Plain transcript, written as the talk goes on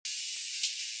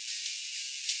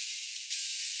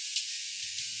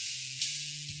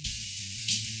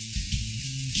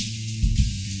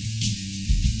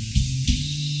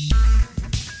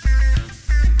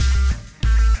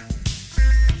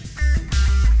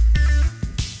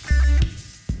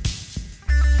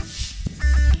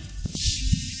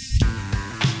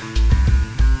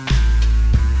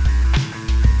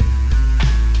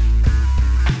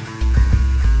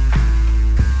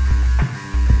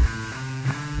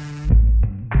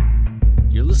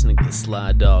listening to the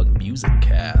Sly Dog Music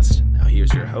Cast. Now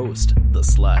here's your host, the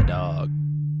Sly Dog.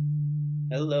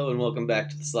 Hello and welcome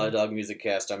back to the Sly Dog Music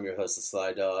Cast. I'm your host, the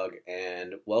Sly Dog,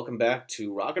 and welcome back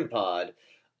to Rockin' Pod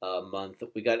month.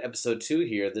 We got episode 2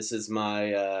 here. This is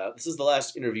the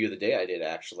last interview of the day I did,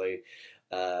 actually.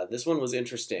 This one was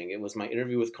interesting. It was my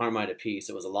interview with Carmine Appice.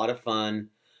 It was a lot of fun.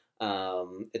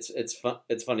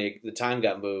 It's funny. The time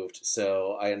got moved,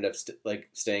 so I ended up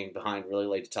staying behind really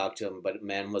late to talk to him. But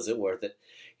man, was it worth it!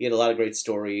 He had a lot of great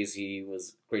stories. He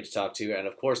was great to talk to, and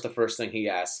of course, the first thing he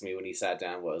asked me when he sat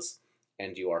down was,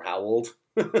 "And you are how old?"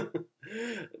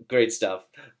 Great stuff.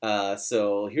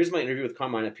 So here's my interview with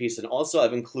Carmine Appice, and also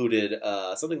I've included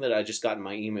something that I just got in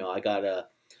my email. I got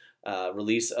a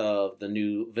release of the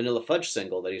new Vanilla Fudge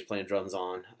single that he's playing drums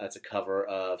on. That's a cover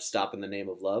of Stop in the Name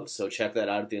of Love, so check that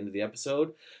out at the end of the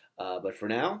episode. But for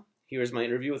now, here's my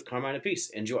interview with Carmine Appice.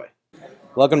 Enjoy.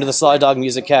 Welcome to the Sly Dog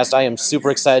Music Cast. I am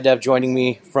super excited to have joining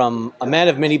me from a man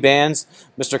of many bands,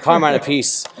 Mr. Carmine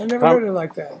Appice. I never heard it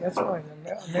like that. That's fine.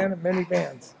 A man of many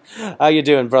bands. How you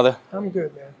doing, brother? I'm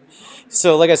good, man.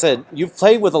 So, like I said, you've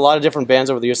played with a lot of different bands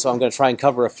over the years, so I'm going to try and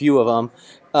cover a few of them.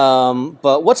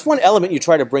 But what's one element you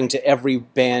try to bring to every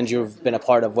band you've been a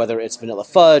part of, whether it's Vanilla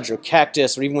Fudge or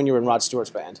Cactus, or even when you were in Rod Stewart's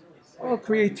band? Well,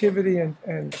 creativity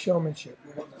and showmanship.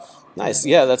 Nice.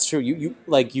 Yeah, that's true.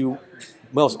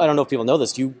 Well, I don't know if people know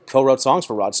this. You co-wrote songs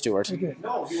for Rod Stewart. I did.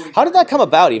 How did that come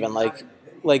about, even?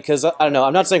 Because, I don't know,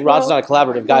 I'm not saying Rod's not a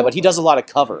collaborative guy, but he does a lot of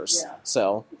covers,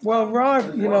 so... Well,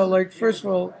 Rod, first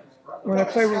of all, when I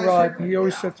played with Rod, he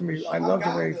always said to me, "I love the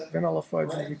way Vanilla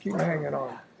Fudge is. You keep me hanging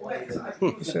on."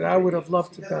 He said, "I would have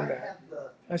loved to have done that."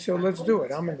 I said, "Well, let's do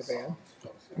it. I'm in the band."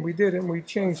 And we did it, and we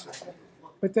changed it.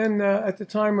 But then at the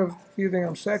time of You Think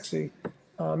I'm Sexy,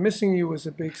 Missing You was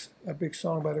a big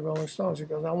song by the Rolling Stones. He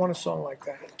goes, "I want a song like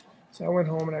that." So I went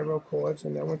home and I wrote chords,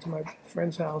 and I went to my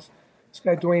friend's house. This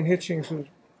guy, Dwayne Hitchings, who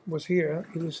was here,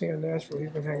 he was here in Nashville. He's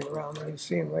been hanging around. I'm going to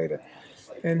see him later.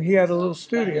 And he had a little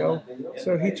studio,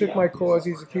 so he took my chords.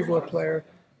 He's a keyboard player,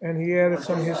 and he added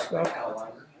some of his stuff.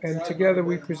 And together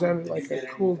we presented like a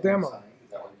cool demo.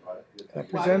 I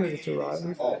presented it to Rod,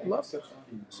 and he loved it.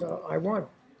 So I won.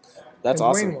 That's and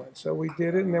awesome. Dwayne won. So we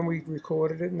did it, and then we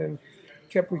recorded it, and then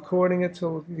kept recording it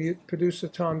till the producer,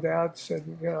 Tom Dowd, said,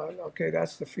 "Okay,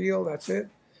 that's the feel, that's it."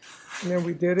 And then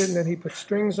we did it, and then he put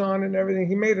strings on it and everything.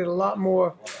 He made it a lot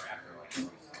more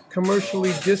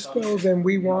commercially disco than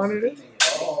we wanted it.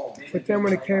 But then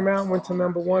when it came out and went to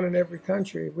 #1 in every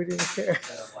country, we didn't care.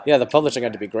 Yeah, the publishing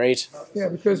had to be great. Yeah,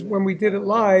 because when we did it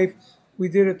live, we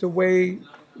did it the way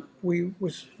we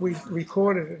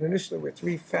recorded it initially with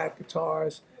 3 fat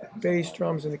guitars, bass,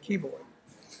 drums, and a keyboard,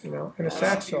 and a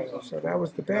sax solo. So that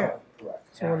was the band.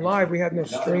 So in live, we had no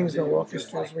strings, no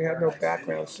orchestras, we had no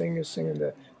background singers singing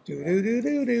the do do do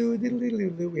do do do do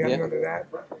do. We had none of that,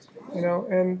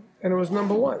 and it was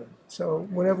 #1. So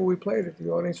whenever we played it,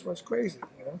 the audience was crazy,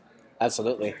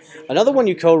 Absolutely. Another one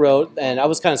you co-wrote, and I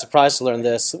was kind of surprised to learn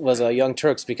this, was Young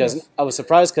Turks, because I was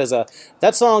surprised because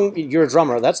that song, you're a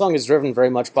drummer, that song is driven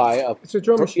very much by it's a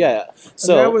drum machine. Yeah.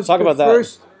 So talk about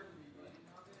that.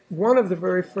 One of the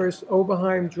very first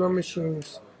Oberheim drum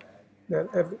machines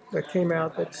that came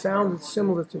out that sounded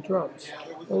similar to drums.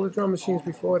 All the drum machines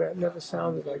before that never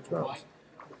sounded like drums.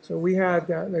 So we had,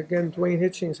 again, Dwayne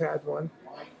Hitchings had one.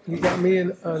 He got me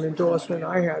an endorsement.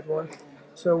 I had one.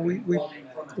 So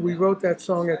we wrote that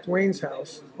song at Dwayne's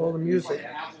house, all the music.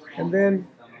 And then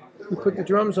we put the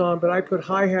drums on, but I put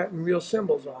hi-hat and real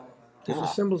cymbals on it, because the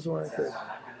cymbals weren't good.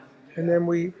 And then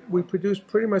we produced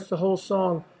pretty much the whole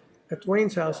song at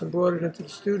Dwayne's house and brought it into the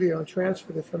studio and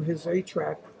transferred it from his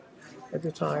 8-track at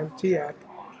the time, TIAC,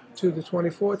 to the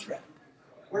 24-track.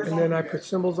 And then I put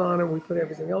cymbals on it, and we put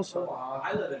everything else on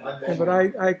it. But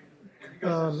I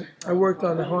worked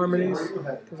on the harmonies,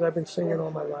 because I've been singing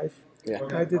all my life. Yeah.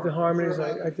 I did the harmonies.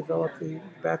 I developed the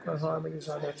background harmonies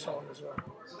on that song as well.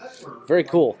 Very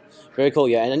cool. Very cool,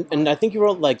 yeah. And I think you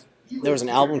wrote, there was an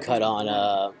album cut on,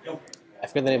 I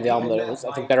forget the name of the album, but it was,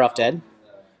 I think, Better Off Dead?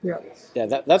 Yeah.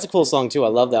 Yeah, that's a cool song, too. I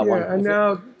love that one. Yeah, and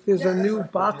now there's a new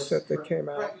box set that came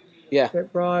out. Yeah. That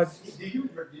Rod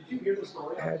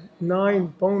had 9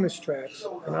 bonus tracks,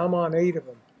 and I'm on 8 of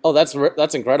them. Oh, that's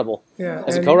incredible. Yeah.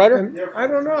 As a co-writer? And I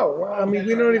don't know. I mean,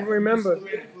 we don't even remember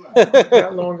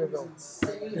that long ago.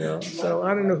 So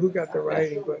I don't know who got the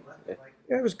writing, but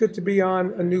it was good to be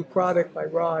on a new product by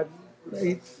Rod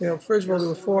First of all, there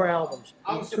were 4 albums.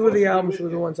 2 of the albums were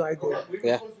the ones I did,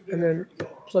 Yeah, and then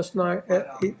plus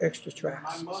 8 extra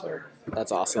tracks. So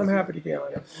that's I'm awesome. happy to be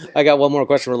on it. I got one more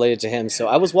question related to him. So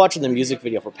I was watching the music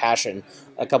video for Passion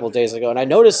a couple of days ago, and I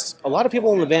noticed a lot of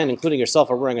people in the band, including yourself,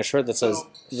 are wearing a shirt that says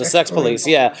 "The Sex Police."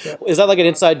 Yeah, is that like an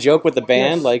inside joke with the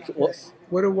band? Yes, Like, yes.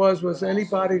 What it was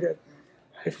anybody that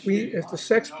if the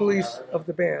Sex Police of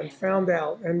the band found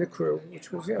out, and the crew,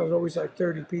 which was was always like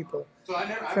 30 people,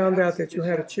 found out that you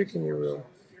had a chick in your room,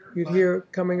 you'd hear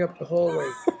coming up the hallway,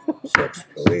 "Sex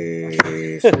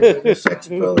Police, the Sex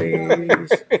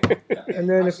Police," and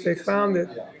then if they found it,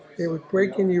 they would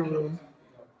break in your room,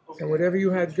 and whatever you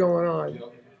had going on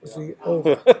was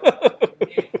over.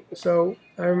 So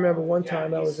I remember one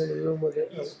time I was in a room with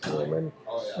a woman,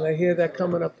 and I hear that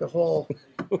coming up the hall,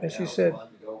 and she said,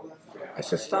 I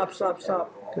said, stop,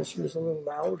 because she was a little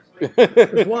loud. She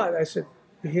goes, what? I said,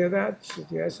 you hear that? She said,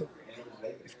 yeah. I said,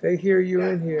 if they hear you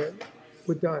in here,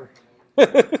 we're done.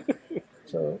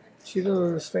 So she didn't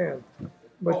understand.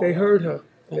 But they heard her,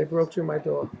 and they broke through my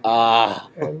door.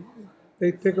 And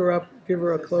they pick her up, give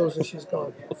her her clothes, and she's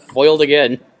gone. Foiled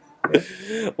again.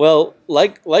 Well,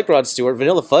 like Rod Stewart,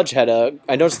 Vanilla Fudge I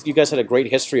noticed you guys had a great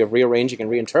history of rearranging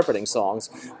and reinterpreting songs,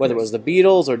 whether it was the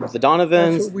Beatles or the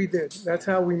Donovans. That's what we did. That's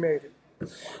how we made it.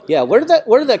 Yeah, where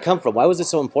did that come from? Why was it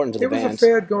so important to the band? It was a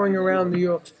fad going around New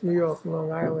York,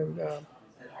 Long Island.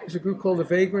 There's a group called the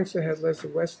Vagrants that had Leslie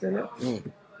West in it.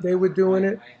 They were doing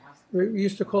it. We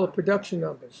used to call it production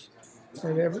numbers,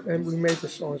 and we made the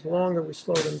songs longer. We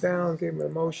slowed them down, gave them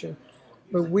emotion.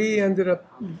 But we ended up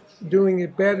doing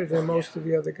it better than most of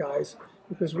the other guys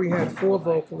because we had 4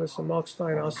 vocalists, and Mark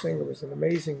Stein, our singer, was an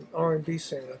amazing R&B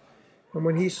singer. And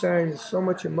when he sang, there's so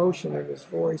much emotion in his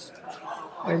voice.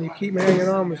 And You Keep Me Hanging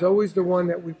On was always the one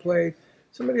that we played.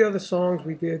 Some of the other songs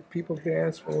we did, people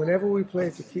danced, but whenever we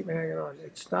played To Keep Me Hanging On,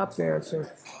 they'd stop dancing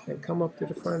and come up to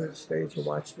the front of the stage and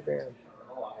watch the band.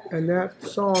 And that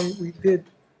song, we did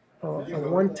a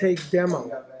one-take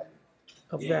demo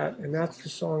of that, and that's the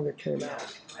song that came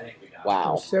out.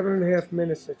 Wow. It was 7.5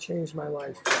 minutes that changed my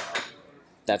life.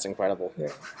 That's incredible.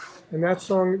 Yeah. And that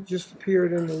song just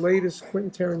appeared in the latest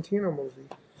Quentin Tarantino movie.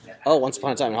 Oh, Once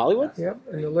Upon a Time in Hollywood? Yep.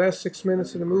 And the last 6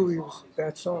 minutes of the movie was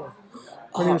that song.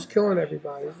 When he was killing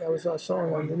everybody, that was our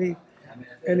song underneath.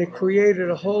 And it created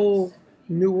a whole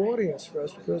new audience for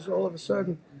us because all of a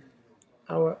sudden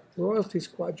our royalties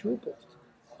quadrupled.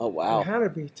 Oh, wow. It had to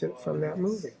be from that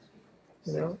movie,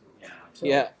 So.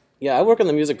 Yeah. I work in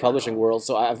the music publishing world,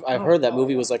 so I've heard that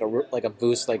movie was like a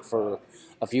boost for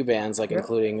a few bands,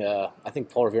 including I think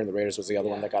Paul Revere and the Raiders was the other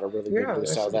one that got a really big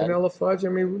boost out of that. Vanilla Fudge. I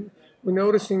mean, we're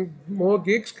noticing more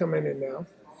gigs coming in now.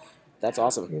 That's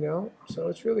awesome. So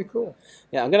it's really cool.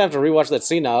 Yeah, I'm gonna have to rewatch that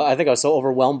scene now. I think I was so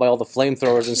overwhelmed by all the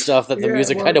flamethrowers and stuff that the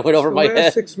music kind of went over my head. The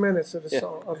last 6 minutes of the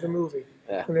song of the movie,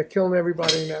 and they're killing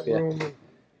everybody in that room.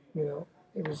 And,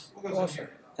 it was awesome.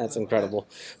 That's incredible.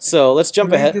 So let's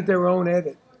jump ahead. They did their own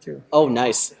edit too. Oh,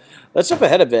 nice. Let's jump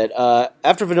ahead a bit.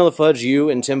 After Vanilla Fudge, you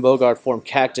and Tim Bogart formed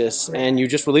Cactus, and you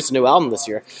just released a new album this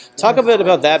year. Talk a bit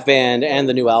about that band and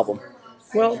the new album.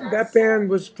 Well, that band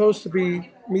was supposed to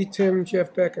be me, Tim,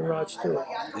 Jeff Beck, and Rod Stewart.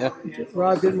 Yeah.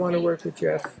 Rod didn't want to work with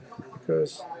Jeff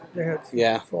because they had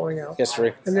falling out.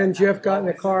 History. And then Jeff got in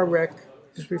a car wreck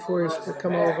just before he was to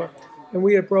come over. And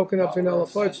we had broken up Vanilla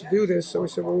Fudge to do this, so we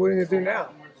said, well, what are we going to do now?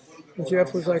 And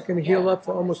Jeff was going to heal up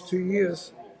for almost 2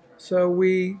 years. So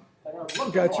we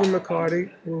got Jim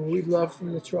McCarty, who we loved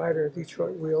from the Trider,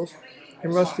 Detroit Wheels,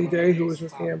 and Rusty Day, who was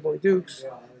with the Amboy Dukes.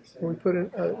 And we put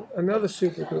another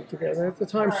supergroup together. And at the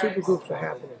time, supergroups were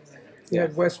happening. You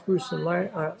had West Bruce and Lang.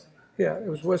 It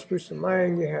was West Bruce and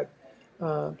Lang. You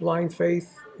had Blind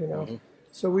Faith, Mm-hmm.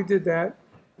 So we did that,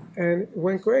 and it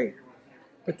went great.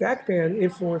 But that band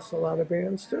influenced a lot of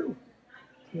bands, too.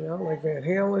 Like Van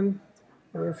Halen.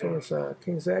 It influenced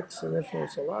King's X. It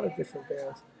influenced a lot of different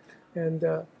bands. And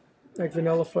like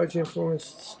Vanilla Fudge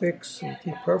influenced Styx and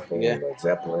Deep Purple and Led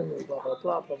Zeppelin and blah, blah,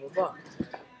 blah, blah, blah,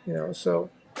 blah.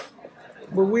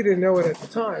 But we didn't know it at the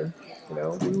time.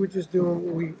 We were just doing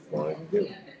what we wanted to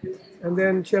do. And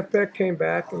then Jeff Beck came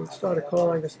back and started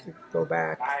calling us to go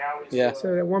back. Yeah.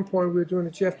 So at one point we were doing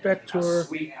a Jeff Beck tour,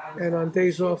 and on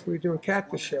days off we were doing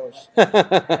Cactus shows. So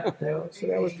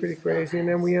that was pretty crazy. And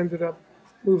then we ended up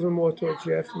moving more toward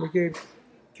Jeff, and we gave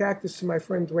Cactus to my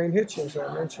friend Dwayne Hitchens,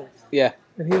 I mentioned. Yeah.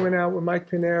 And he went out with Mike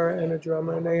Pinera and a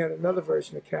drummer, and they had another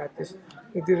version of Cactus.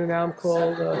 They did an album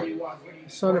called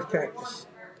Son of Cactus.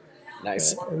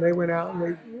 Nice. And they went out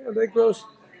and they grossed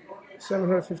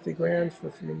 $750,000 for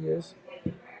a few years,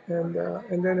 and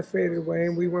then it faded away,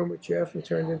 and we went with Jeff and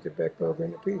turned into Beck, Bogan,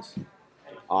 and Peace.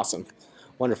 Awesome.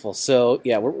 Wonderful. So,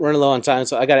 yeah, we're running low on time,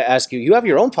 so I got to ask you, you have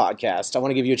your own podcast. I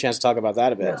want to give you a chance to talk about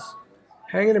that a bit. Yes,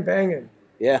 Hanging and Banging.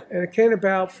 Yeah. And it came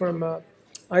about from,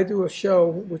 I do a show,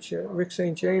 which Rick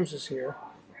St. James is here.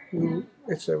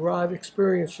 It's a Rod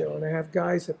experience show, and I have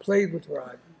guys that played with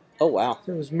Rod. Oh, wow.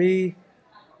 So it was me,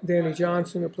 Danny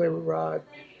Johnson, who played with Rod,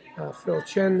 Phil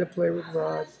Chen, that played with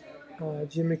Rod,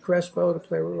 Jimmy Crespo, that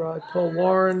played with Rod, Paul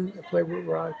Warren, that played with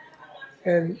Rod,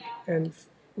 and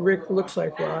Rick looks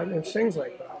like Rod and sings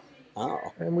like Rod.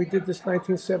 Oh. And we did this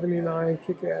 1979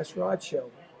 Kick-Ass Rod show.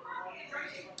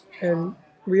 And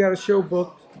we had a show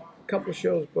booked, a couple of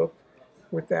shows booked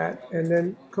with that, and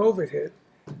then COVID hit.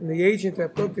 And the agent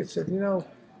that booked it said, I'd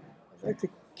like to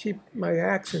keep my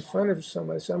acts in front of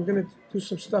somebody, so I'm going to do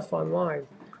some stuff online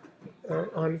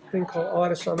on a thing called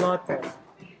Artists on Lockdown.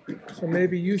 So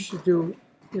maybe you should do,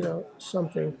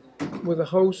 something with a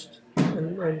host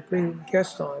and bring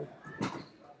guests on.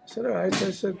 I said, all right. So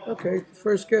I said, okay, the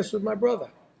first guest was my brother.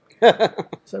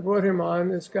 So I brought him on.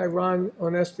 This guy, Ron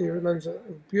Onesti, who runs a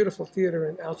beautiful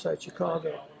theater outside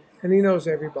Chicago, and he knows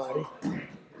everybody.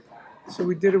 So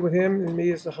we did it with him and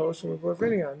me as the host, and we brought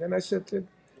Vinny on. Then I said to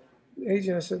the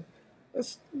agent,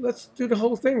 let's do the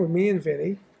whole thing with me and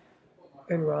Vinny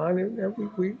and Ron. And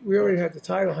we already had the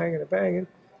title, Hanging and Banging.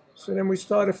 So then we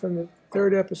started from the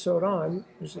third episode on.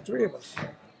 It was the three of us.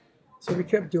 So we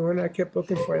kept doing it. I kept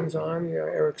booking friends on,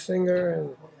 Eric Singer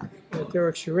and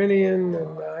Derek Sherinian,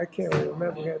 and I can't really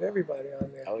remember. We had everybody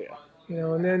on there. Oh, yeah.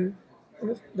 And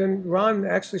then Ron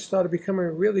actually started becoming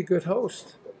a really good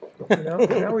host.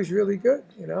 Now he's really good,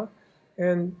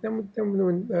 And then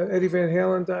when Eddie Van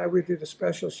Halen died, we did a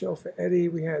special show for Eddie.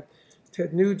 We had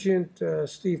Ted Nugent,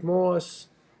 Steve Moss,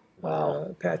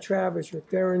 Pat Travers,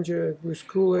 Rick Derringer, Bruce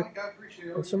Kulick,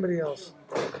 and somebody else.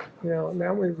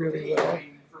 Now we're really well.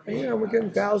 And, we're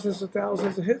getting thousands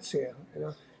of hits here.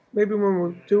 Maybe when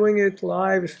we're doing it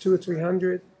live, it's 200 or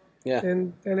 300. Yeah.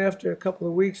 And then after a couple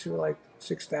of weeks, we're like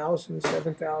 6,000,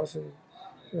 7,000.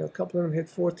 A couple of them hit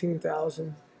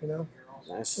 14,000.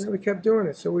 Nice. And we kept doing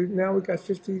it. So we got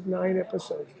 59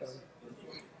 episodes done.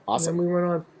 Awesome. And then we went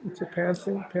on to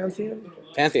Pantheon.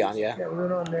 Pantheon, yeah. Yeah, we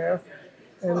went on there,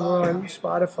 and we're on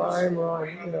Spotify, and we're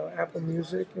on Apple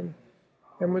Music, and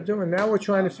we're doing. Now we're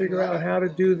trying to figure out how to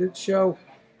do the show,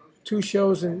 2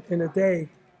 shows in a day.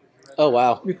 Oh,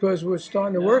 wow. Because we're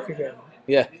starting to work again.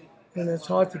 Yeah. And it's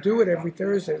hard to do it every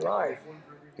Thursday live.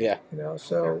 Yeah.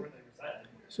 So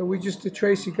we just did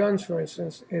Tracy Guns, for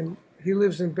instance, and he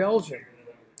lives in Belgium.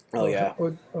 Oh, yeah.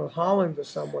 Or Holland or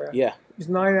somewhere. Yeah. He's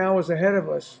 9 hours ahead of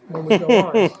us when we go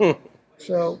on.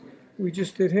 So we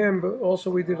just did him, but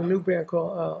also we did a new band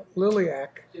called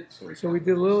Liliac. So we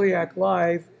did Liliac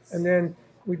live, and then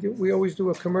we always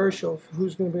do a commercial for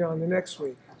who's going to be on the next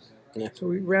week. Yeah. So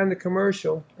we ran the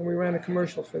commercial, and we ran a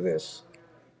commercial for this.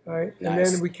 Right? And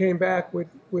Nice. then we came back with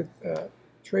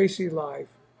Tracy live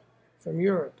from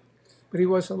Europe. But he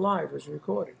wasn't live, it was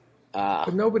recorded.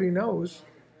 But nobody knows,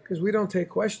 because we don't take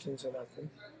questions or nothing.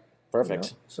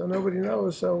 Perfect. So nobody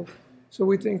knows. So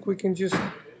we think we can just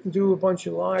do a bunch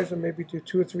of lives, or maybe do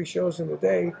 2 or 3 shows in a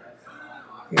day,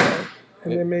 and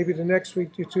then maybe the next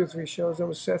week do 2 or 3 shows. That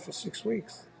was set for 6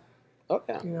 weeks. Oh,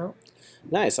 yeah.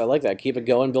 Nice. I like that. Keep it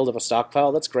going, build up a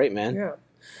stockpile. That's great, man.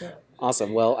 Yeah.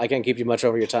 Awesome. Well, I can't keep you much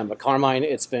over your time, but Carmine,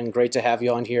 it's been great to have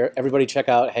you on here. Everybody check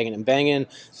out Hanging and Banging.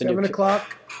 7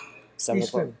 o'clock 7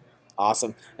 o'clock. Eastern.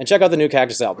 Awesome. And check out the new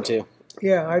Cactus album, too.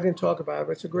 Yeah, I didn't talk about it,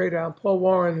 but it's a great album. Paul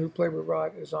Warren, who played with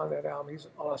Rod, is on that album. He's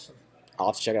awesome. I'll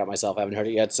have to check it out myself. I haven't heard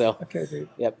it yet, so. Okay, dude.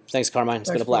 Yep. Thanks, Carmine. It's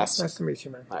been a blast. Nice to meet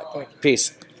you, man. All right. Thank you.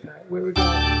 Peace. All right, where we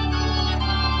going?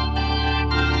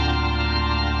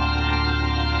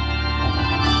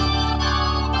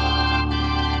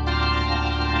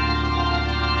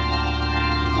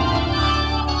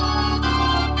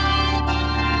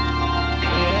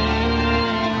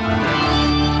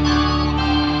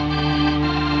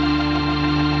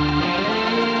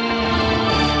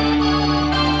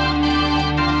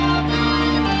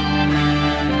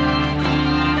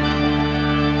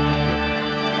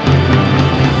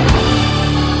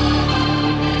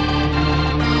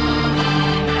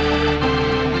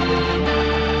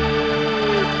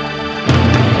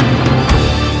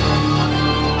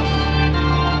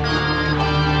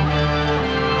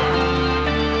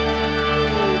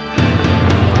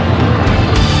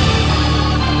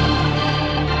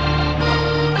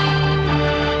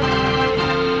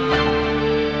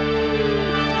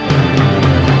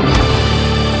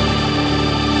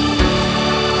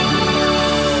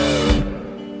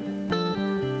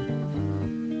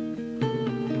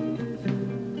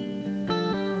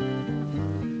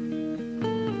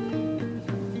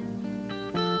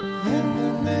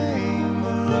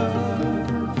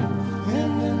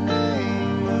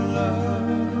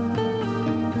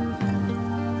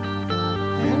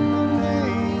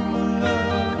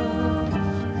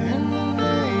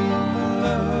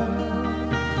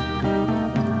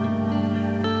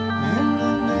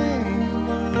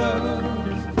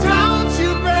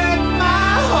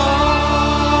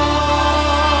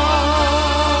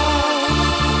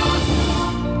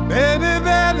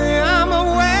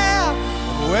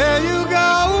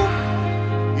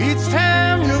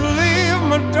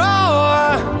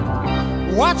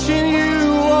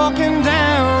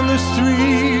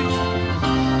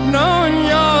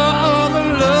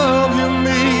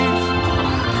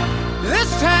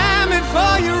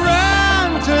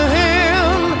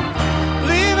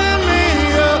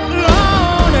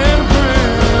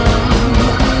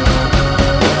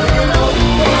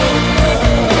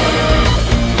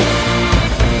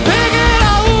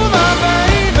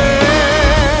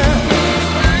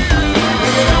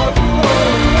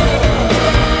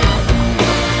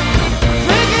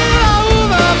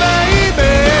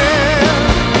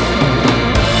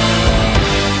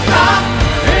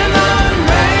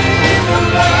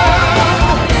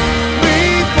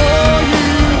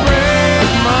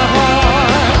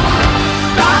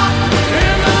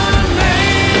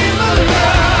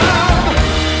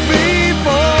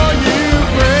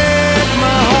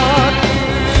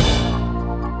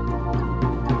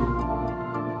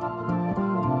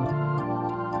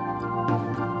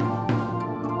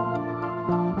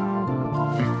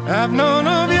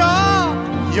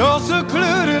 your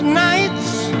secluded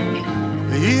nights,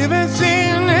 even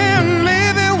seen him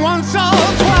maybe once or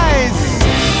twice.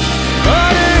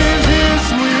 But is his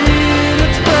sweet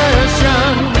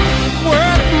expression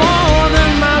worth more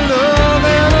than my love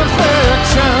and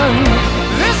affection?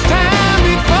 This time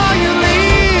before you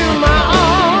leave my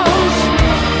arms,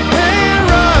 hey,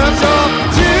 rush up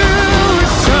to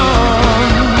his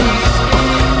songs.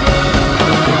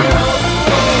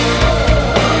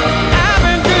 I've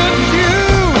been good to you,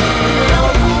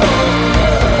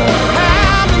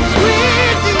 I've been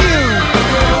sweet to you,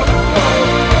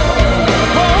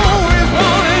 always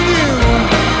wanted you.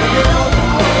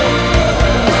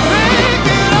 Think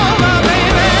it over,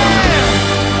 baby.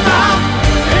 Stop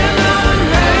in the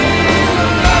name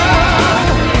of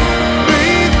love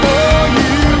before you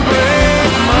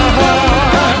break my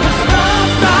heart.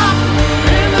 Stop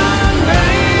in the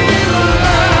name of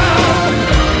love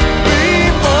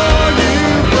before you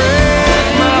break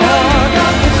my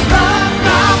heart.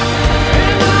 Stop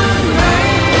in the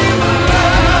name of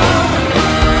love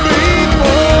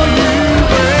before you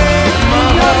break my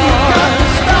heart.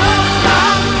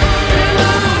 Stop in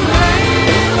the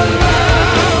name of love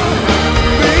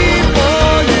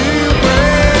before you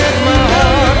break my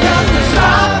heart.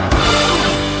 Stop.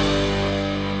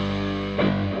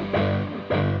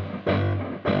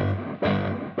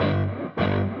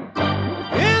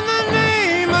 In the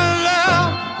name of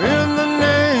love, in the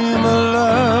name of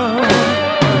love.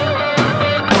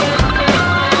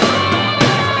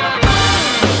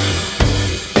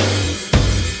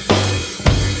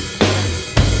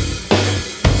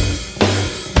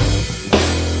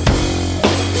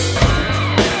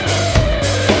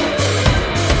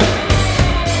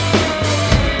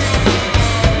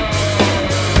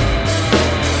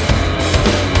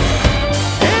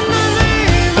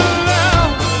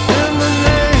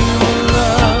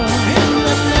 In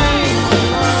the name of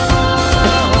love,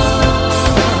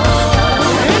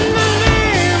 in the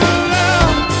name of love, in the name of love, in the name of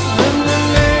love, in the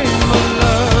name of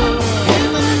love,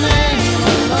 in the name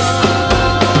of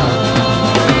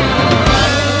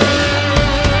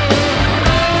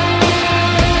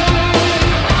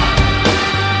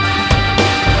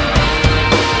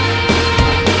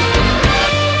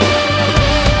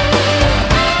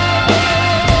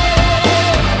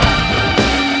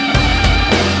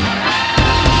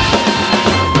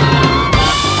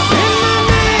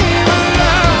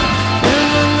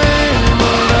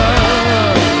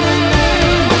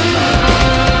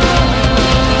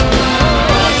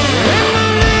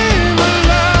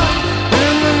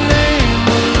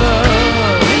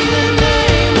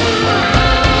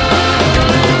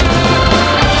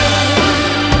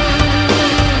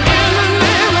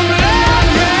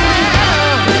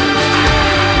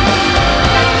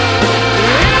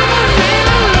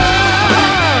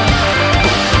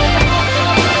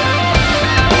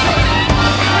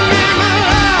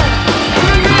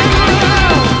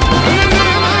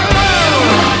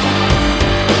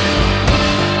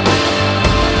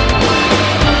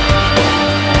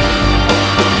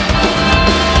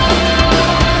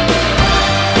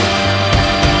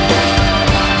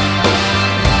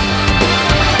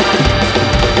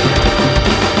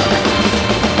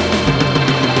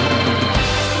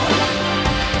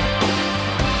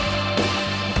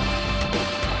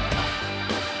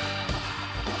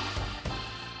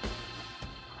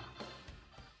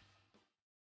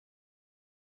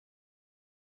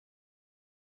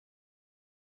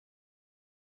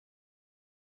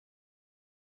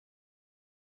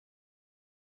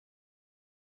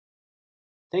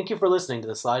Thank you for listening to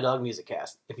the Sly Dog Music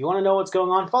Cast. If you want to know what's going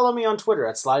on, follow me on Twitter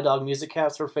at Sly Dog Music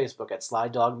Cast or Facebook at Sly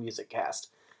Dog Music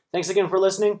Cast. Thanks again for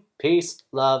listening. Peace,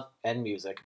 love, and music.